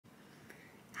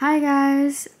Hi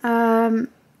guys,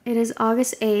 it is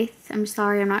August 8th. I'm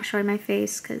sorry I'm not showing my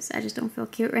face because I just don't feel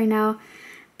cute right now.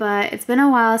 But it's been a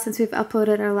while since we've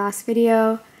uploaded our last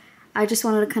video. I just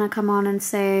wanted to kind of come on and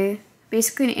say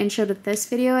basically an intro to this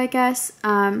video, I guess.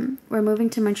 We're moving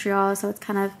to Montreal, so it's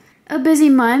kind of a busy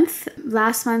month.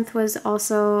 Last month was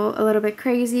also a little bit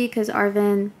crazy because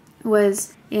Arvin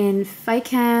was in fight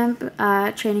camp,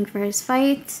 training for his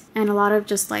fight, and a lot of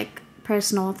just like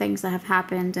personal things that have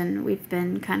happened, and we've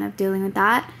been kind of dealing with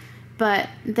that. But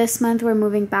this month we're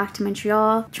moving back to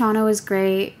Montreal. Toronto is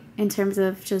great in terms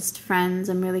of just friends.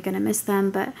 I'm really gonna miss them,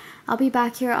 but I'll be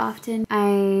back here often.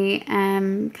 I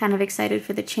am kind of excited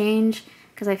for the change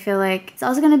because I feel like it's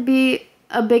also gonna be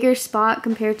a bigger spot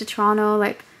compared to Toronto.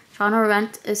 Like, Toronto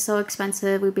rent is so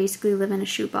expensive. We basically live in a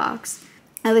shoebox.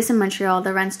 At least in Montreal,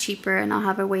 the rent's cheaper and I'll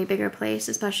have a way bigger place,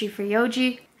 especially for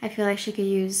Yoji. I feel like she could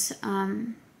use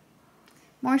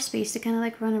more space to kind of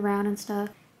like run around and stuff.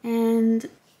 And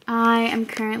I am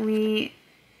currently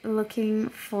looking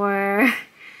for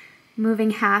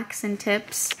moving hacks and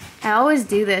tips. I always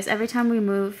do this every time we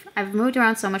move. I've moved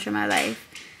around so much in my life,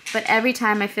 but every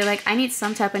time I feel like I need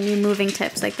some type of new moving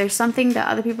tips. Like, there's something that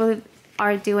other people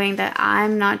are doing that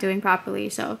I'm not doing properly,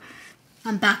 so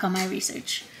I'm back on my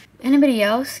research. Anybody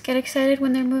else get excited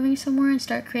when they're moving somewhere and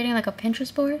start creating like a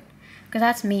Pinterest board? Because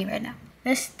that's me right now.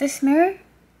 This mirror,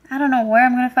 I don't know where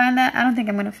I'm gonna find that. I don't think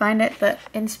I'm gonna find it, but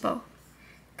inspo.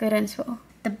 Good inspo.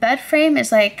 The bed frame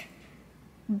is like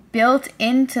built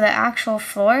into the actual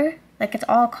floor. Like, it's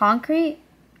all concrete.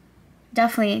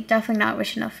 Definitely not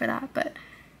rich enough for that, but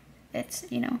it's,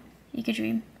 you know, you could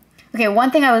dream. Okay,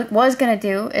 one thing I was gonna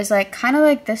do is like kind of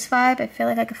like this vibe. I feel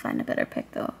like I could find a better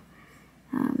pick though.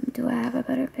 Do I have a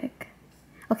better pick?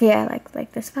 Okay, yeah,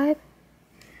 like this vibe.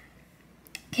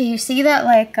 Okay, you see that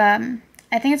like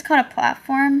I think it's called a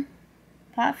platform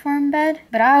bed,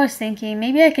 but I was thinking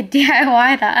maybe I could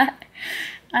DIY that.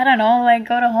 I don't know, like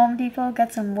go to Home Depot,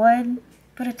 get some wood,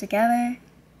 put it together.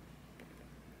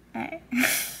 I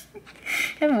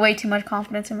have way too much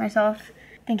confidence in myself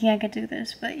thinking I could do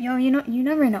this, but yo, you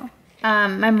never know.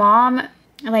 My mom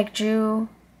like drew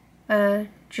a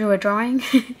drawing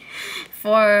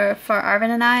for Arvin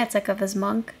and I. It's like of his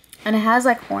monk, and it has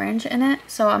like orange in it,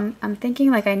 so I'm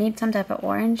thinking like I need some type of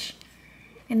orange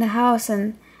in the house,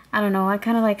 and I don't know, I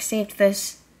kind of like saved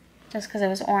this just because it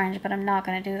was orange, but I'm not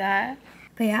gonna do that.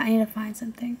 But yeah, I need to find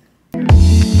something.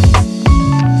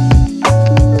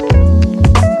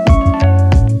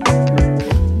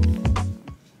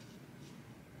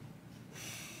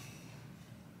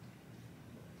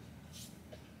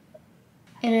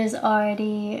 It is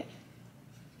already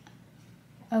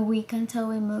a week until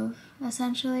we move,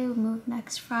 essentially. We move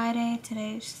next Friday.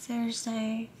 Today's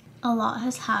Thursday. A lot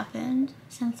has happened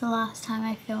since the last time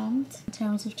I filmed in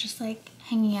terms of just like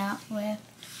hanging out with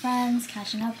friends,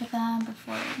 catching up with them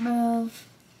before we move.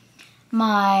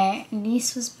 My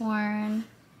niece was born,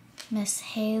 Miss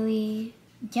Haley.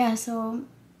 Yeah, so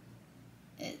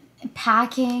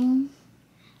packing.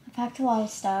 I packed a lot of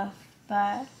stuff,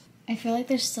 but I feel like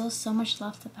there's still so much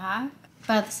left to pack.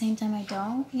 But at the same time, I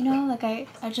don't, you know? Like,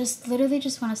 I just literally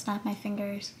just want to snap my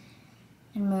fingers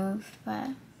and move, but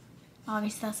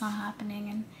obviously that's not happening,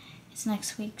 and it's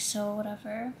next week, so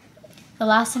whatever. The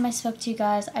last time I spoke to you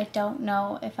guys, I don't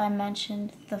know if I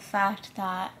mentioned the fact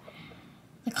that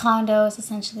the condo is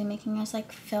essentially making us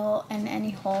like fill in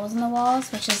any holes in the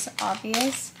walls, which is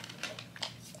obvious.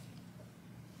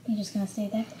 You're just gonna stay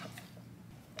there?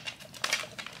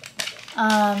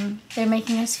 They're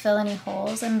making us fill any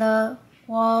holes in the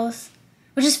walls,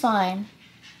 which is fine,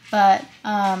 but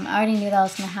I already knew that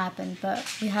was gonna happen. But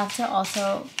we have to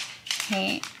also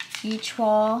paint each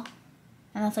wall,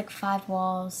 and that's like 5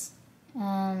 walls,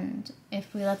 and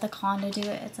if we let the condo do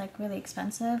it, it's like really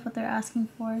expensive what they're asking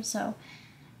for. So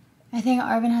I think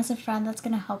Arvin has a friend that's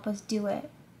gonna help us do it,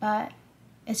 but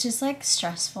it's just like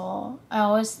stressful.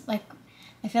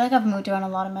 I feel like I've moved around a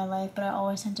lot in my life, but I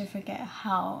always tend to forget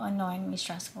how annoyingly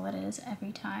stressful it is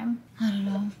every time. I don't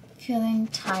know, feeling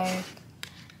tired.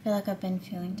 I feel like I've been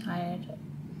feeling tired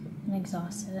and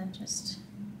exhausted and just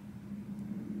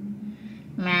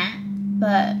meh,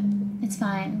 but it's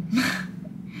fine.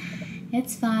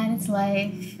 It's fine, it's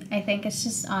life. I think it's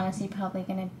just honestly probably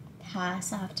gonna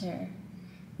pass after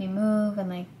we move and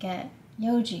like get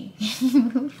Yoji.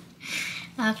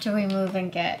 After we move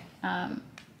and get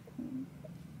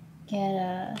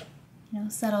you know,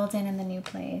 settled in the new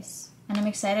place. And I'm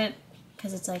excited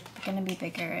because it's like gonna be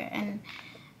bigger, and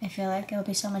I feel like it'll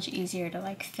be so much easier to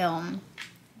like film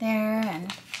there.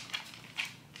 And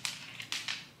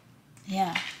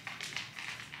yeah,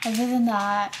 other than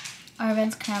that,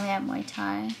 Arvin's currently at Muay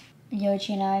Thai.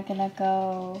 Yoji and I are gonna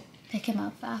go pick him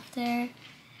up after.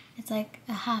 It's like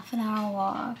a half-an-hour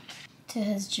walk to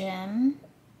his gym.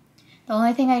 The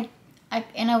only thing I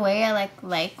in a way I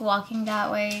like walking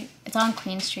that way. It's on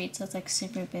Queen Street, so it's like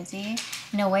super busy.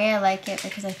 In a way I like it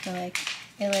because I feel like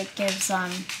it like gives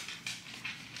like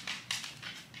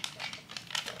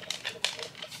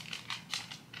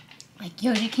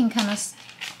Yoji can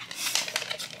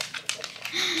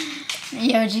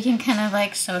kind of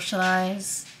like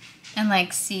socialize and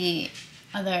like see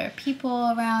other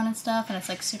people around and stuff, and it's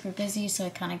like super busy, so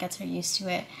it kind of gets her used to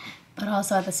it. But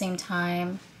also at the same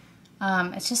time,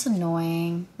 it's just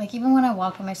annoying. Like even when I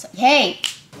walk on myself, when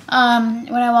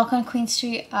I walk on Queen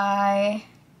Street, I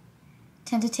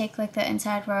tend to take like the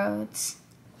inside roads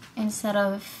instead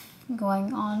of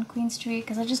going on Queen Street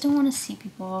because I just don't want to see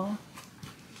people,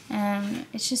 and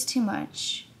it's just too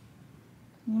much,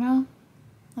 you know?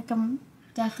 Like I'm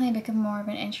definitely become more of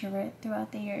an introvert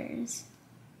throughout the years.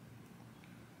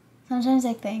 Sometimes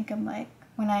I think I'm like,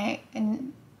 when I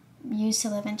used to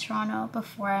live in Toronto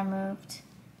before I moved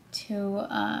to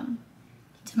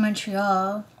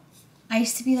Montreal, I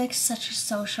used to be like such a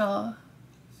social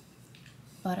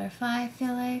butterfly, I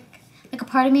feel like. Like a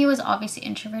part of me was obviously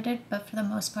introverted, but for the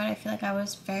most part I feel like I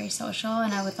was very social,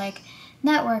 and I would like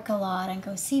network a lot and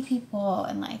go see people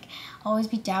and like always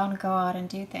be down to go out and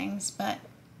do things. But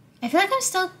I feel like I'm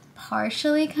still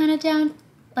partially kind of down.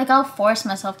 Like I'll force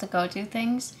myself to go do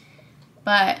things,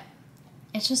 but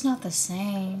it's just not the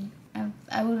same.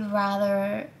 I would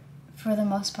rather, for the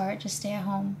most part, just stay at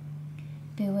home,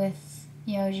 be with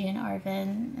Yoji and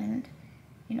Arvin and,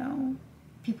 you know,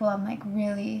 people I'm like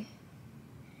really,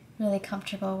 really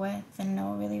comfortable with and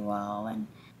know really well. And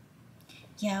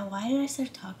yeah, why did I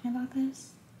start talking about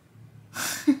this?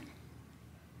 But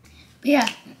yeah,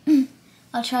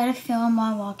 I'll try to film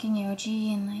while walking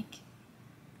Yoji and like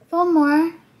film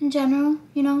more in general,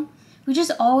 you know? We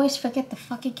just always forget the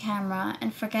fucking camera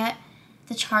and forget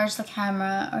to charge the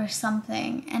camera or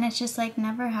something, and it just like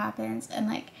never happens. And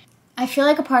like I feel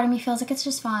like a part of me feels like it's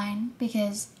just fine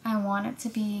because I want it to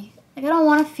be like, I don't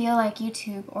want to feel like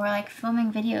YouTube or like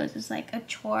filming videos is like a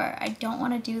chore. I don't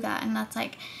want to do that, and that's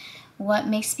like what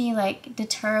makes me like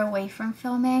deter away from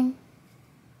filming.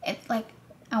 It's like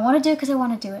I want to do it because I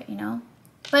want to do it, you know?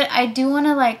 But I do want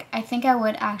to like, I think I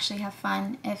would actually have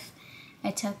fun if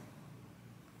I took,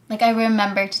 like I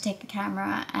remember to take the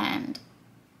camera and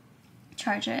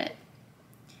charge it.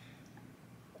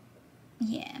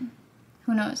 Yeah.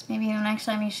 Who knows? Maybe the next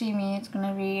time you see me, it's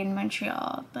gonna be in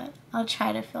Montreal, but I'll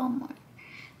try to film more.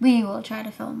 We will try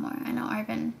to film more. I know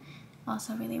Arvin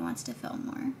also really wants to film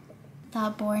more.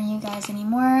 Without boring you guys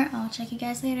anymore, I'll check you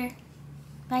guys later.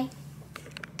 Bye.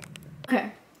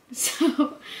 Okay,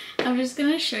 so I'm just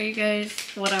gonna show you guys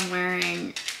what I'm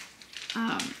wearing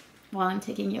while I'm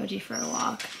taking Yoji for a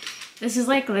walk. This is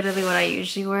like literally what I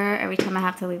usually wear every time I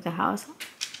have to leave the house.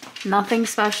 Nothing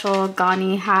special.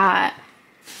 Gani hat,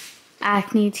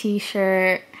 Acne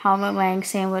t-shirt, helmet length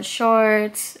sandwich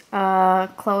shorts,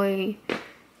 Chloe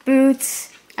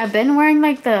boots. I've been wearing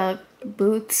like the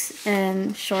boots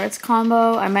and shorts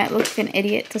combo. I might look like an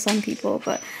idiot to some people,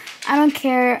 but I don't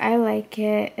care. I like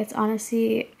it. It's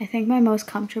honestly, I think, my most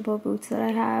comfortable boots that I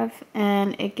have,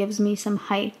 and it gives me some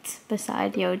height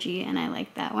beside Yoji, and I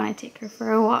like that when I take her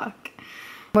for a walk.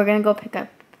 We're gonna go pick up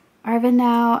Arvin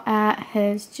now at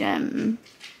his gym.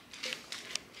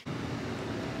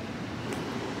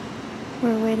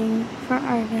 We're waiting for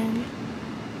Arvin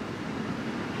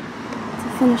to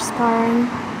finish sparring.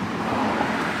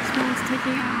 So it's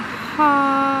taking a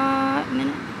hot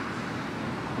minute.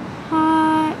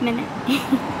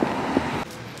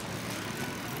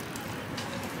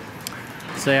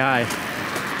 Say hi.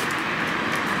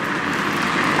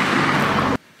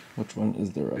 Which one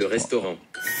is the restaurant?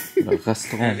 Le restaurant. Le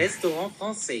restaurant. Un restaurant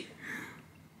français.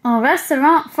 Un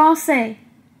restaurant français.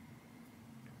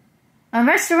 Un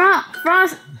restaurant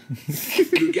français.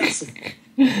 Le garçon.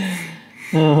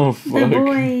 Oh, The fuck.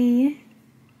 boy.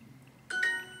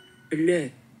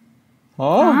 Le.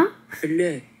 Huh?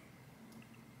 Le.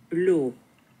 L'eau.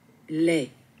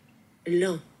 Les.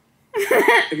 L'un.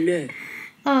 Le.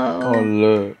 Oh, Oh,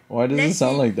 le. Why does it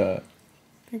sound like that?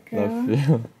 the girl. La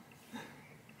fille.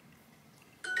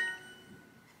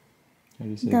 How do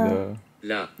you say The.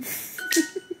 Là.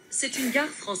 C'est une gare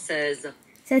française.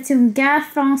 C'est une gare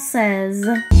française.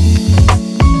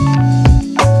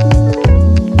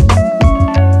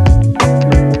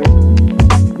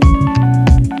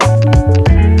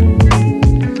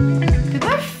 People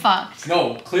are fucked.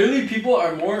 No, clearly people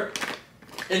are more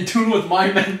in tune with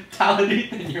my mentality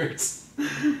than yours.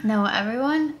 No,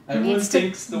 everyone needs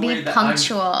thinks to the way be that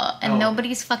punctual, and No.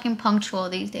 nobody's fucking punctual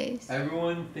these days.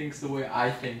 Everyone thinks the way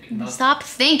I think. Not... Stop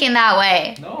thinking that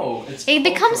way. No, it's It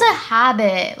becomes a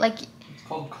habit. Like, It's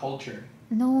called culture.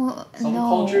 no, Some no.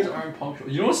 cultures aren't punctual.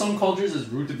 You know some cultures is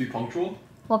rude to be punctual?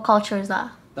 What culture is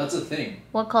that? That's a thing.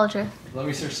 What culture? Let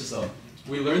me search this up.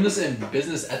 We learned this in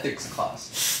business ethics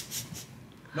class.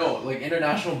 No, like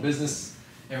international business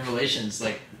and relations.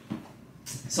 Like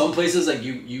some places, like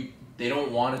they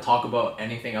don't want to talk about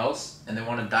anything else, and they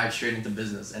want to dive straight into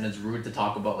business. And it's rude to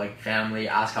talk about like family.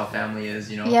 Ask how family is.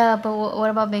 You know. Yeah, but what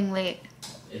about being late?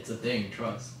 It's a thing.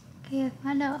 Trust. Okay,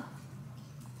 I know.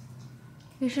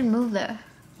 You should move there.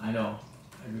 I know.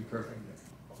 I'd be perfect there.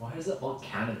 Why is it all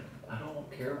Canada? I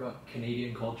don't care about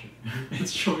Canadian culture.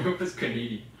 It's showing up as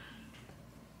Canadian.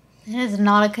 It is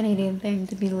not a Canadian thing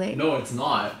to be late. No, it's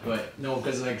not. But no,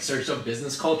 because like searched up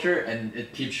business culture and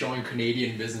it keeps showing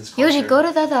Canadian business culture. Yoji, go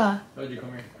to Dada. Yoji,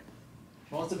 come here.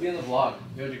 She wants to be in the vlog.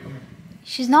 Yoji, come here.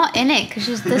 She's not in it because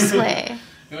she's this way.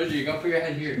 Yoji, you gotta put your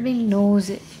head here. Everybody knows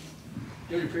it.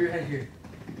 Yoji, put your head here.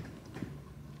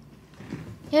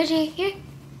 Yoji, here.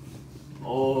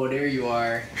 Oh, there you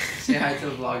are. Say hi to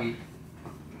the vloggy.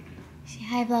 Say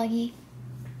hi, vloggy.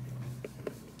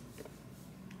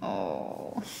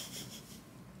 Oh.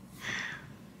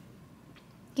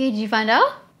 Okay, did you find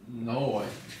out? No,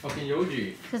 it's fucking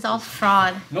Yoji. It's all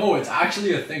fraud. No, it's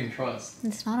actually a thing, trust.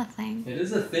 It's not a thing. It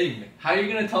is a thing. How are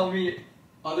you gonna tell me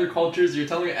other cultures? You're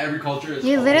telling me every culture is...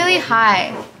 You're literally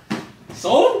high.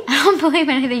 So? I don't believe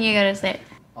anything you gotta say.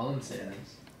 All I'm saying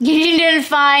is... You didn't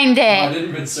find No, I it. didn't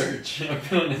even search. I've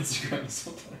been on Instagram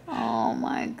sometimes. Oh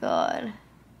my god.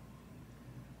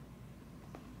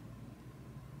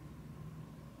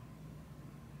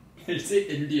 You say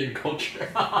Indian culture.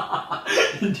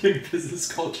 Indian business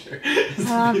culture. I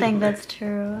don't think that's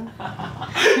true.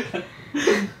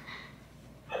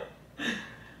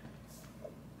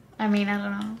 I mean, I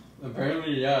don't know.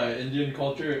 Apparently, yeah, Indian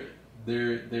culture,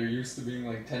 they're used to being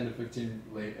like 10 to 15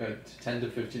 late, 10 to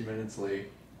 15 minutes late.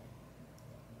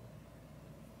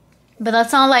 But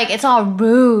that's not like, it's all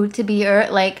rude to be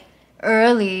like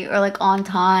early or like on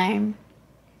time.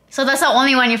 So that's the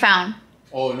only one you found.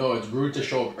 Oh no, it's rude to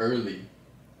show up early.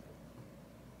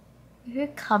 You're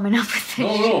coming up with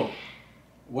this. No.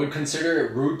 Would consider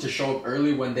it rude to show up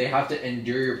early when they have to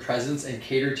endure your presence and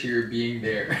cater to your being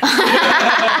there.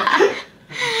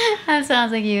 That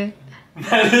sounds like you.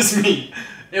 That is me.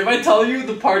 If I tell you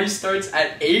the party starts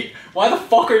at 8, why the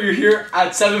fuck are you here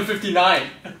at 7:59?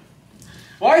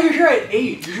 Why are you here at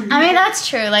 8? I mean, that's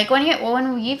true. Like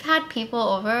when we've had people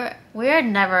over, we're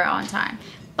never on time.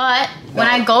 But when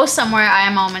I go somewhere, I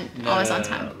am always on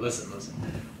time. No. Listen.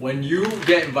 When you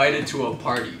get invited to a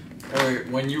party, or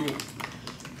when you...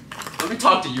 Let me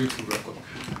talk to you two real quick.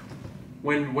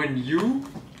 When you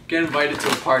get invited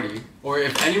to a party, or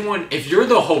if you're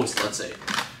the host, let's say,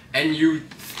 and you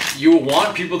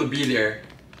want people to be there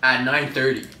at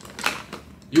 9:30,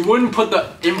 you wouldn't put the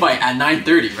invite at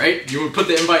 9:30, right? You would put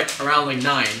the invite around like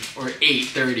 9 or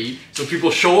 8:30, so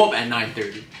people show up at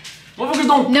 9:30. Motherfuckers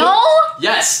don't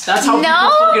Yes, that's how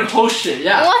people fucking host shit,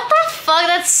 yeah. What the fuck?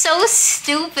 That's so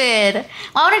stupid.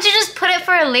 Why wouldn't you just put it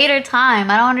for a later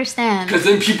time? I don't understand. Because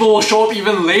then people will show up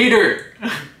even later.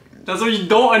 That's what you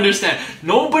don't understand.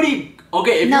 Nobody...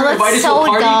 Okay, if you're invited to a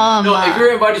party... Dumb. No, if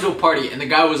you're invited to a party and the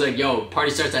guy was like, yo,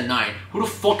 party starts at 9. Who the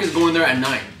fuck is going there at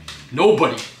 9?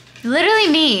 Nobody. Literally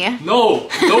me. No,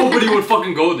 nobody would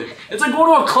fucking go there. It's like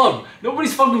going to a club.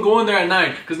 Nobody's fucking going there at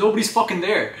 9 because nobody's fucking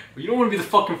there. But you don't want to be the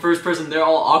fucking first person there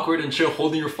all awkward and shit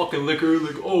holding your fucking liquor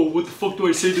like, oh, what the fuck do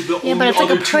I say to the only but it's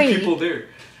other like a 2 pre. people there?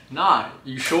 Nah,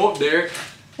 you show up there.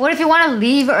 What if you want to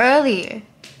leave early?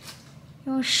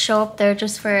 You don't show up there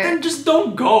just for... Then just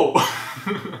don't go.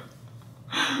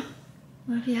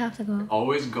 What if you have to go?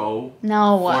 Always go.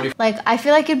 No. 40... Like, I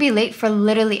feel like you'd be late for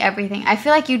literally everything. I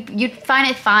feel like you'd find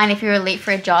it fine if you were late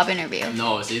for a job interview.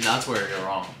 No, see, that's where you're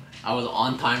wrong. I was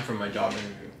on time for my job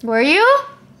interview. Were you?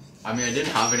 I mean, I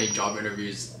didn't have any job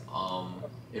interviews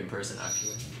in person,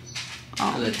 actually.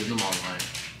 Because I did them online.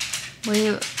 Were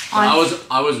you on...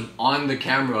 I was on the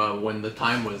camera when the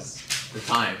time was the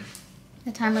time.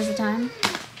 The time was the time?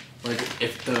 Like,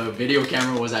 if the video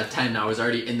camera was at 10, I was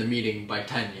already in the meeting by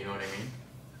 10, you know what I mean?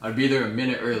 I'd be there a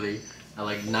minute early at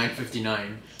like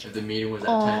 9:59 if the meeting was at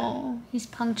 10. Oh, he's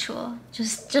punctual.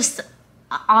 Just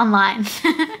online.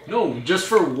 No, just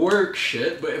for work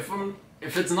shit, but if I'm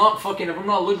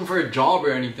not looking for a job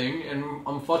or anything and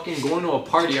I'm fucking going to a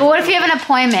party. But what if you have an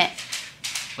appointment?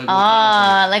 Like,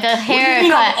 like a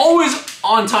haircut. I'm always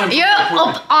on time. You're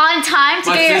on time to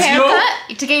get your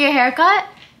haircut? To get your haircut?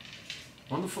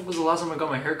 When the fuck was the last time I got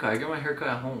my haircut? I get my haircut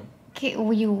at home. Okay,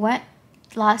 well, you went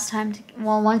last time.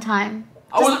 One time.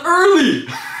 I was early.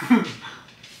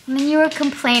 And then you were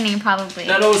complaining probably.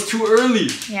 That I was too early.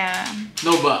 Yeah.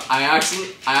 No, but I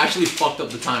actually fucked up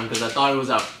the time because I thought it was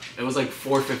like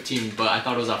 4:15, but I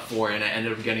thought it was at 4, and I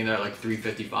ended up getting there at like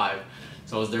 3:55.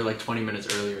 So I was there like 20 minutes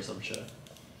early or some shit.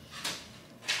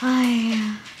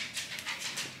 I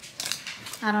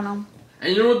don't know.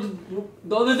 And you know what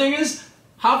the other thing is?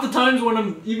 Half the times when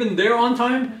I'm even there on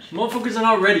time, motherfuckers are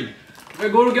not ready. If I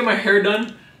go to get my hair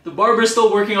done, the barber's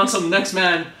still working on some next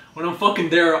man when I'm fucking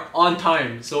there on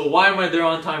time. So why am I there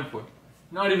on time for?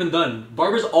 Not even done.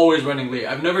 Barber's always running late.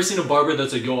 I've never seen a barber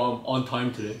that's like, yo, I'm on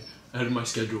time today, ahead of my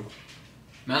schedule.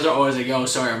 Mans are always like, yo,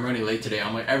 sorry, I'm running late today.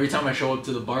 I'm like, every time I show up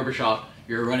to the barber shop,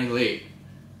 you're running late.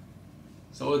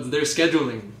 So it's their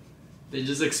scheduling. They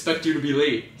just expect you to be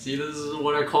late. See, this is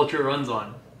what our culture runs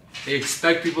on. They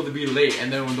expect people to be late,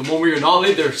 and then when the moment you're not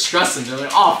late, they're stressing. They're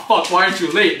like, oh fuck, why aren't you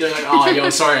late? They're like, oh yo,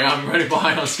 sorry, I'm running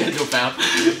behind on schedule, fam.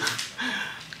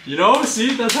 You know,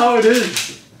 see, that's how it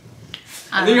is.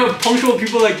 And then you have punctual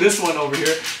people like this one over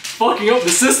here, fucking up the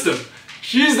system.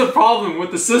 She's the problem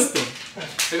with the system.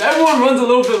 If everyone runs a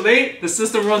little bit late, the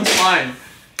system runs fine.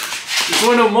 It's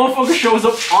when a motherfucker shows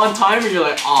up on time and you're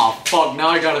like, oh fuck, now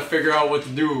I gotta figure out what to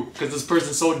do because this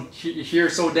person's here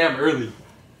so damn early.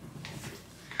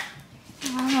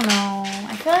 I don't know.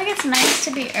 I feel like it's nice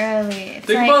to be early. It's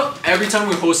Think like, about every time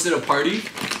we hosted a party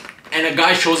and a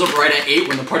guy shows up right at 8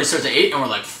 when the party starts at 8 and we're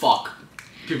like, fuck,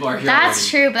 people are here that's already.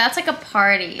 true, but that's like a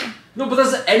party. No, but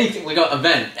that's anything, like an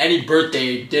event, any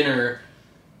birthday, dinner.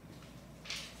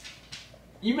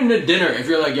 Even a dinner, if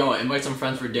you're like, yo, invite some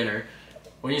friends for dinner.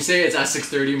 When you say it's at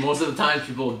 6:30, most of the time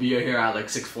people will be here at like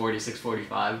 6:40,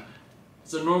 6:45.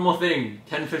 It's a normal thing,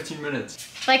 10-15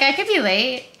 minutes. Like, I could be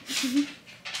late.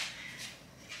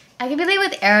 I could be late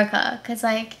with Erica, because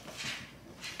like...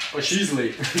 But she's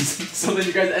late. So then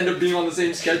you guys end up being on the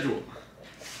same schedule.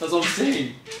 That's what I'm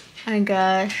saying. Oh my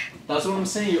gosh. That's what I'm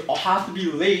saying. You all have to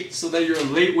be late so that you're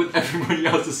late with everybody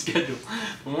else's schedule.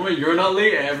 The moment you're not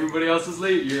late and everybody else is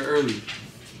late, you're early.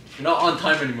 You're not on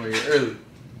time anymore, you're early.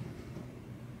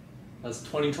 That's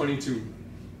 2022.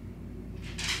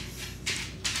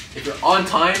 If you're on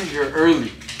time, you're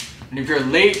early. And if you're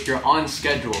late, you're on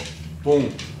schedule.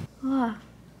 Boom. Oh.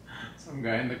 Some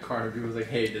guy in the car, he was like,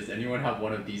 hey, does anyone have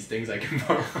one of these things I can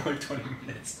borrow for like 20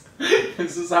 minutes?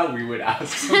 This is how we would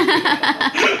ask something.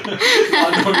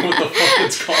 Not knowing what the fuck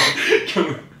it's called. Can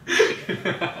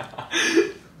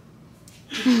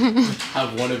we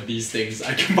have one of these things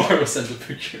I can borrow, send a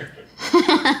picture.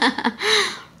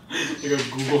 Like a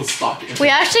Google stock image. We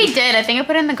actually did. I think I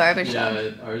put it in the garbage.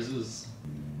 Yeah, ours was...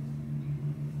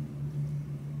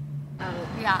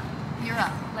 Yeah,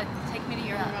 Europe. Like, take me to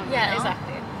Europe. Yeah,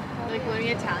 exactly. Like going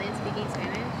to Italian speaking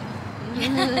Spanish.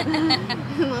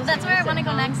 That's where I want to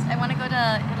go next. I want to go to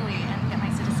Italy and get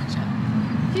my citizenship.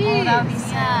 Jeez. Oh, that would be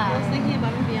so I was thinking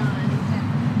above and beyond.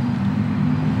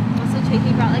 Also,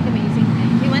 Chafee brought like amazing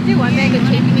things. We went through one bag of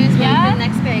Chafee news, we went through the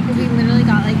next bag because we literally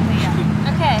got like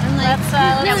Okay, like, let's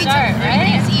really start,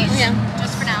 right? Yeah.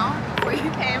 Just for now, before you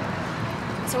came.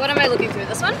 So what am I looking through?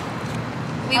 This one?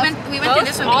 We went through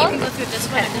this one, but you can go through this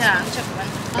one and this one, whichever one.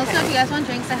 Also, if you guys want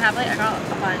drinks, I have like I got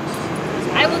a bunch.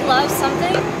 I would love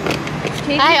something.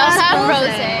 I also have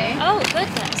rosé. Oh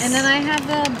goodness. And then I have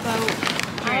the boat.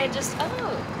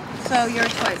 So your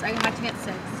choice. I have to get 6,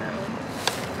 so.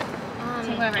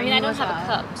 Take whatever. I mean, I don't have a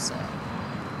cup, so.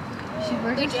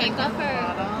 We drank off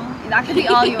her. That could be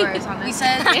all yours on this. He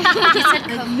said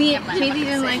Chafee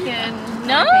didn't like it.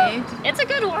 No, it's a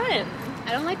good wine.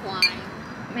 I don't like wine.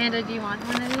 Amanda, do you want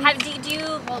one of these? Do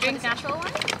you drink natural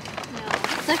wine? No.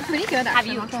 It's like pretty good. Have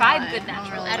Actually, you not gonna tried lie. good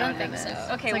natural? I don't think so.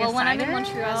 Okay, It's like well a when I'm in cider,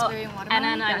 Montreal, raspberry and watermelon,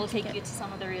 and then I will take take it. you to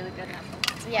some of the really good natural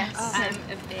wines. Yes. I'm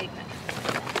a big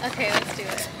natural wine. Okay, let's do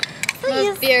it. Please.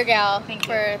 I'm a beer gal Thank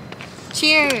you. for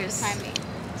Cheers. timing.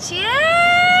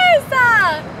 Cheers!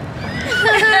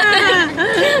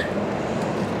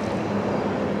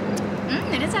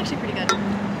 It is actually pretty good.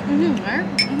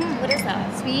 What is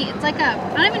that? Sweet. It's like a.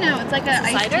 I don't even know. It's like a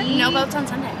iced cider? tea. No, but it's on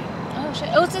Sunday. Oh shit.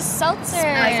 Oh, it's a seltzer.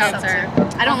 I like seltzer.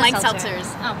 I don't like seltzer.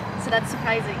 seltzers. Oh, So that's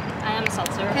surprising. I am a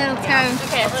seltzer. Okay, let's go.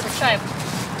 Okay, let's try.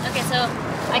 Okay, so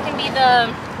I can be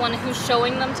the one who's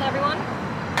showing them to everyone.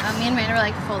 Me and Amanda were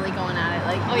like fully going at it.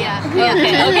 Like, Oh yeah. Okay.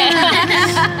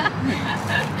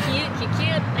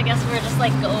 Cute. I guess we're just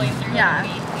like going through. Yeah. We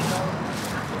go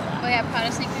after that. Oh yeah,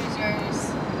 Prada sneakers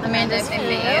yours. Amanda's Cute.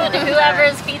 favorite.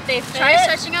 Whoever's feet they fit. Try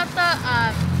stretching out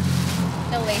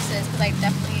the laces because I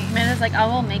definitely. Amanda's like, I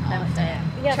will make them fit.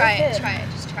 Yeah, Try they're it. good. Try it.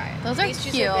 Just try it. Those are These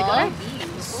shoes cute. big. What are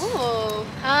these? Ooh.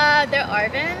 They're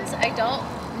Arvin's. I don't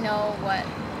know what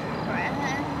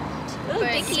brand.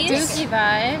 Dickies. Dookie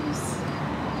vibes.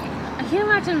 I can't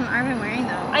imagine Arvin wearing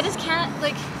those. I just can't,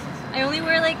 like, I only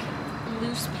wear, like,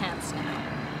 loose pants now.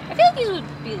 I feel like these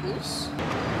would be loose.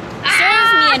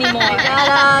 Serves me anymore. Is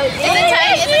it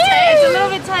tight? It's a little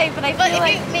bit tight, but I feel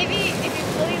like maybe if you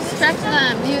fully Stretch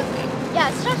them.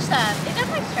 Yeah, stretch them. They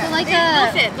definitely stretch. Like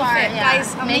they'll fit. part, yeah.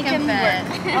 Guys, I'll Make make them them work.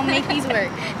 fit. I'll make these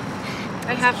work.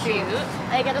 I have to.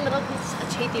 I got a little piece of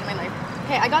chafy in my life.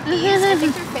 Okay, I got these. I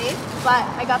think they're fake, but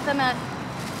I got them at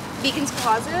Beacon's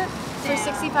Closet for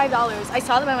 $65. I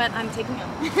saw them. I went, I'm taking them.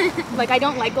 Like, I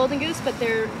don't like Golden Goose, but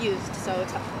they're used, so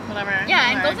it's fine. Whatever.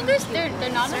 Yeah, and Golden Goose, they're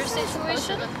not in a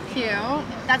situation. Cute.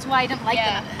 That's why I don't like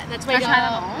them. That's why I Should don't. I try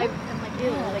them on? I'm like,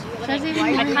 ew. Like, Should I even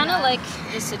I wear kind of that? like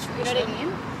this situation. you know what I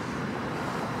mean?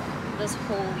 This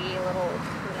holy little.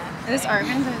 Is this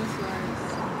Arvin's or this yours?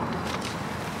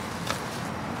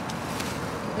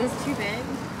 Is this too big?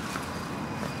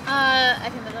 I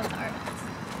think that was Arvin's.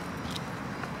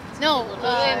 No,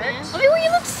 Oh, you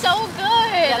look so good.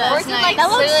 Yeah, that's nice. That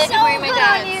looks Literally, I so could wear my good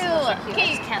dad's. on you. Okay. I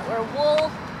just can't wear wool.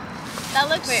 that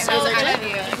looks so so good good. on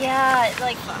you. Yeah,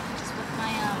 like just with my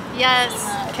Yes.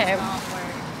 Okay.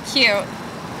 Cute.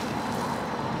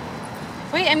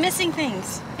 Wait, I'm missing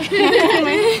things.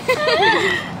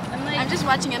 I'm just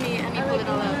watching Emmy pull it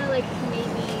all out. like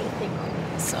maybe think on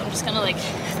it. So I'm just gonna like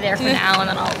there for now, and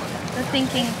then I'll The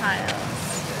thinking piles.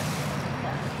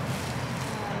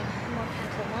 more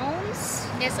pantaloons.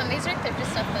 Yeah, some of these are thrifted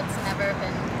stuff that's never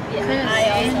been. Yeah, I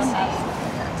also have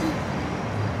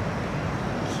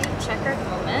cute checkered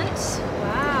moment.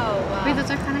 Wow. Wait,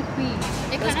 those are kind of clean.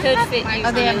 It Those kind could of fit you.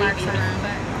 Oh, they have really marks on them,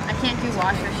 but I can't do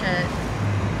wash or shit.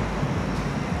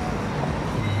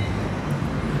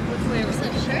 What flavor is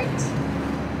that shirt?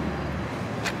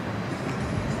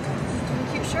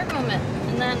 Cute shirt moment,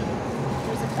 and then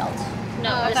there's a belt. No,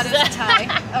 I this thought is it was a tie.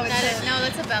 Oh, no,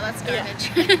 that's a belt. That's garbage.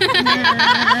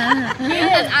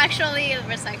 That's actually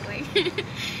recycling.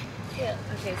 Yeah.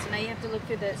 Okay, so now you have to look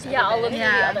through this. Yeah, I'll look through the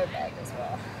Yeah. other bag as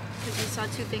well. Because you saw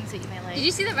two things that you might like. Did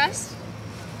you see the rest?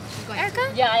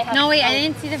 Erica? Yeah, I have. No, wait, I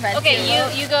didn't see the red. Okay, too.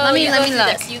 you go. Let me you go through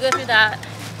look. This. You go through that.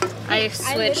 I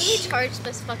I literally switch. charged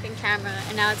this fucking camera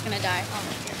and now it's gonna die. Oh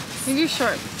my god. Maybe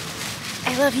short.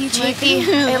 I love you, JP.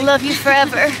 I love you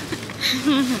forever.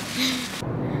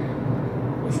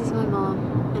 This is my mom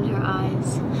and her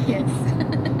eyes. Yes.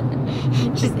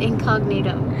 Just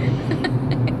incognito.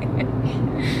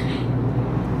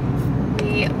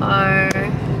 We are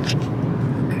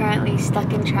currently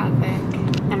stuck in traffic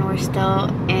and we're still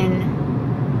in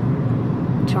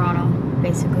Toronto,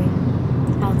 basically.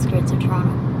 Outskirts of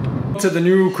Toronto. To the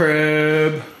new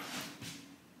crib.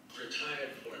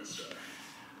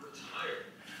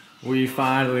 We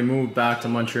finally moved back to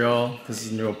Montreal. This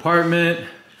is a new apartment.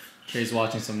 Kay's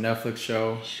watching some Netflix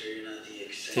show.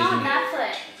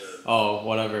 Netflix. Oh,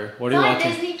 whatever. What are you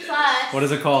watching? Disney Plus. What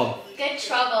is it called? Good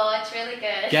Trouble. It's really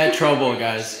good. Get Trouble,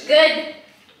 guys. Good.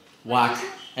 Whack.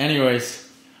 Anyways,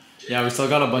 yeah, we still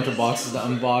got a bunch of boxes to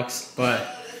unbox,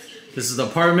 but this is the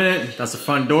apartment. That's the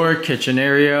front door, kitchen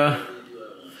area.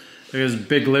 Look at this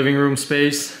big living room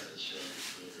space.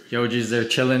 Yoji's there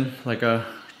chilling, like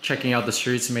checking out the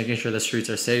streets, making sure the streets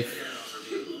are safe.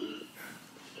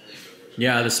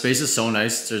 Yeah, the space is so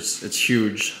nice. It's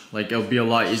huge. Like, it'll be a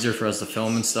lot easier for us to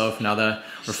film and stuff now that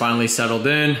we're finally settled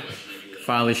in.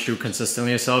 Finally shoot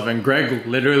consistently and stuff. And Greg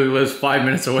literally lives 5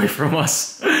 minutes away from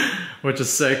us, which is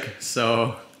sick.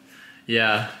 So,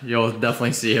 yeah, you'll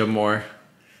definitely see him more.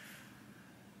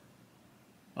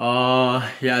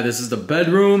 Yeah, this is the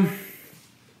bedroom.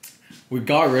 We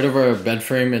got rid of our bed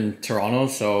frame in Toronto,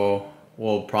 so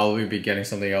we'll probably be getting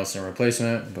something else in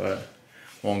replacement, but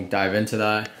won't dive into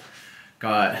that.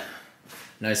 Got a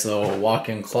nice little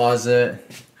walk-in closet.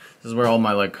 This is where all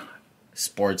my like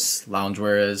sports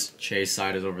loungewear is. Ché's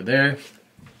side is over there.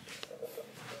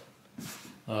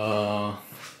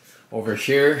 Over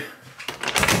here,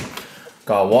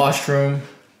 got a washroom.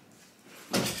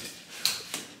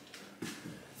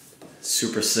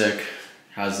 Super sick.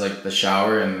 Has like the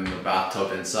shower and the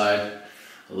bathtub inside.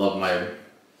 I love my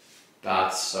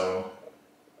baths, so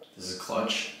this is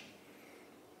clutch.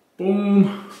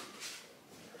 Boom.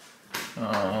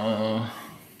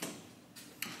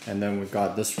 And then we've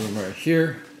got this room right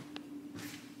here.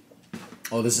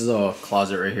 Oh, this is a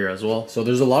closet right here as well. So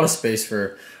there's a lot of space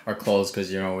for our clothes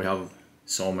because, you know, we have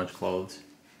so much clothes.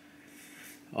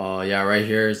 Yeah, right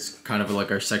here it's kind of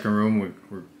like our second room.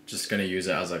 We're just gonna use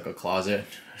it as like a closet.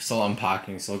 Still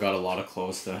unpacking, still got a lot of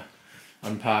clothes to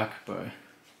unpack, but.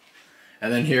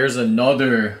 And then here's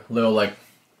another little like,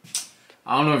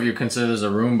 I don't know if you consider this a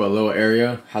room, but a little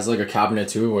area. Has like a cabinet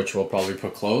too, which we'll probably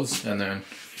put clothes. And then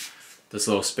this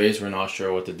little space. We're not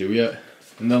sure what to do yet.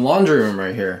 And the laundry room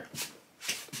right here.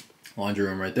 Laundry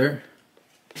room right there.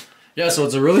 Yeah, so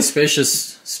it's a really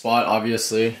spacious spot,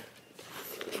 obviously.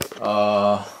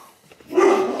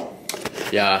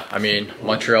 Yeah, I mean,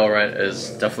 Montreal rent is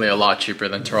definitely a lot cheaper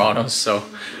than Toronto's, so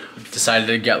decided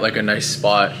to get like a nice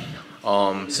spot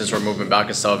since we're moving back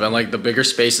and stuff. And like the bigger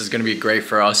space is gonna be great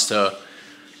for us to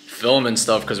film and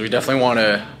stuff, because we definitely want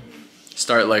to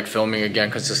start like filming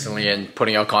again consistently and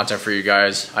putting out content for you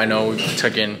guys. I know we've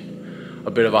taken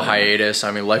a bit of a hiatus.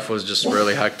 I mean, life was just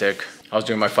really hectic. I was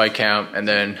doing my fight camp, and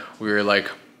then we were like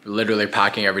literally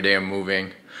packing every day and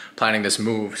moving, planning this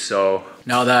move. So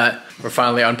now that we're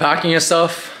finally unpacking and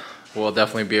stuff, we'll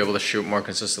definitely be able to shoot more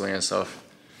consistently and stuff.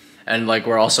 And like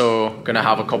we're also gonna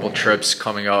have a couple trips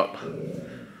coming up,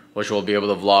 which we'll be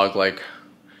able to vlog. Like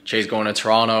Ché's going to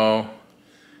Toronto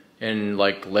in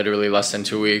like literally less than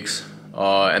 2 weeks.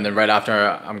 And then right after,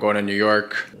 I'm going to New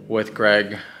York with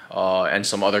Greg and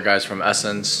some other guys from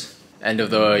Essence. End of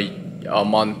the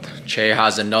month, Ché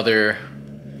has another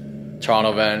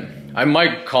Toronto event. I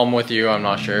might come with you, I'm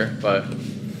not sure, but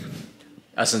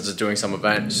Essence is doing some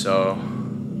event, so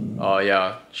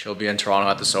yeah, she'll be in Toronto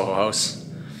at the Soho House.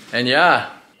 And yeah,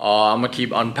 I'm gonna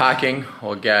keep unpacking.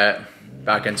 We'll get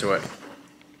back into it.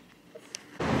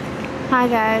 Hi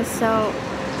guys, so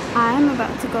I'm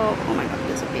about to go, oh my god,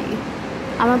 there's a bee.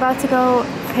 I'm about to go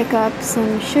pick up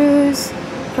some shoes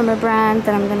from a brand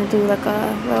that I'm gonna do like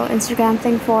a little Instagram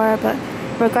thing for, but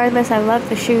regardless, I love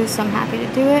the shoes, so I'm happy to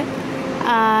do it.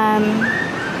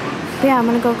 But yeah, I'm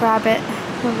gonna go grab it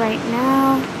right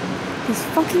now. These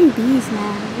fucking bees,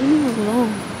 man, leave me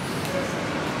alone.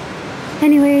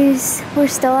 Anyways, we're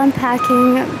still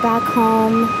unpacking back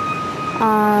home.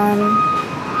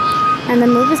 And the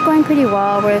move is going pretty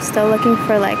well. We're still looking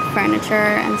for like furniture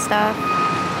and stuff,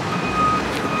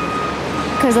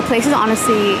 because the place is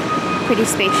honestly pretty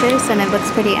spacious and it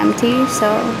looks pretty empty. So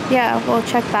yeah, we'll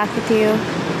check back with you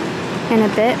in a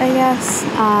bit, I guess.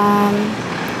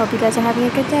 Hope you guys are having a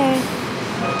good day.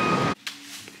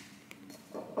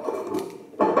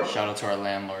 Shout out to our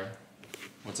landlord.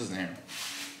 What's his name?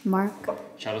 Mark.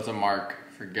 Shout out to Mark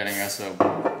for getting us a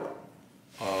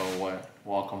what?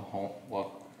 Welcome home.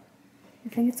 Well, I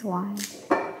think it's wine.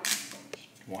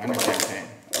 wine or champagne?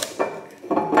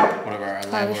 Whatever. Our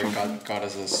landlord got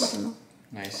us this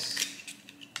nice.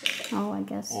 Oh, I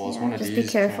guess. Well, it's Yeah. one of Just these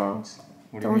be careful. cans.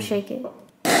 What do you Don't mean? shake it.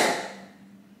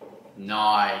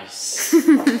 Nice.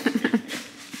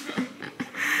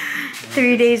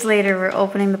 3 days later, we're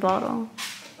opening the bottle.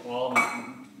 Well,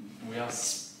 we have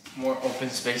more open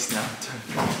space now to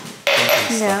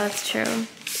Yeah, that's true.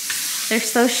 There's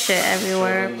still shit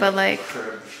everywhere, but like,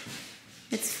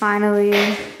 it's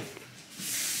finally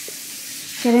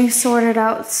getting sorted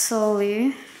out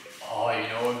slowly. Oh, you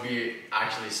know what would be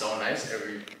actually so nice if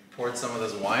we poured some of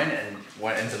this wine and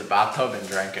went into the bathtub and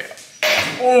drank it.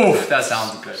 Oh, that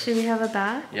sounds good. Should we have a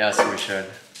bath? Yes, we should.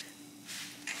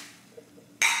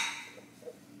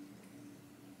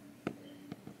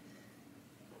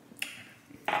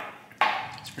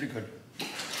 It's pretty good.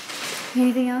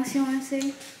 Anything else you want to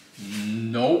say?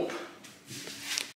 Nope.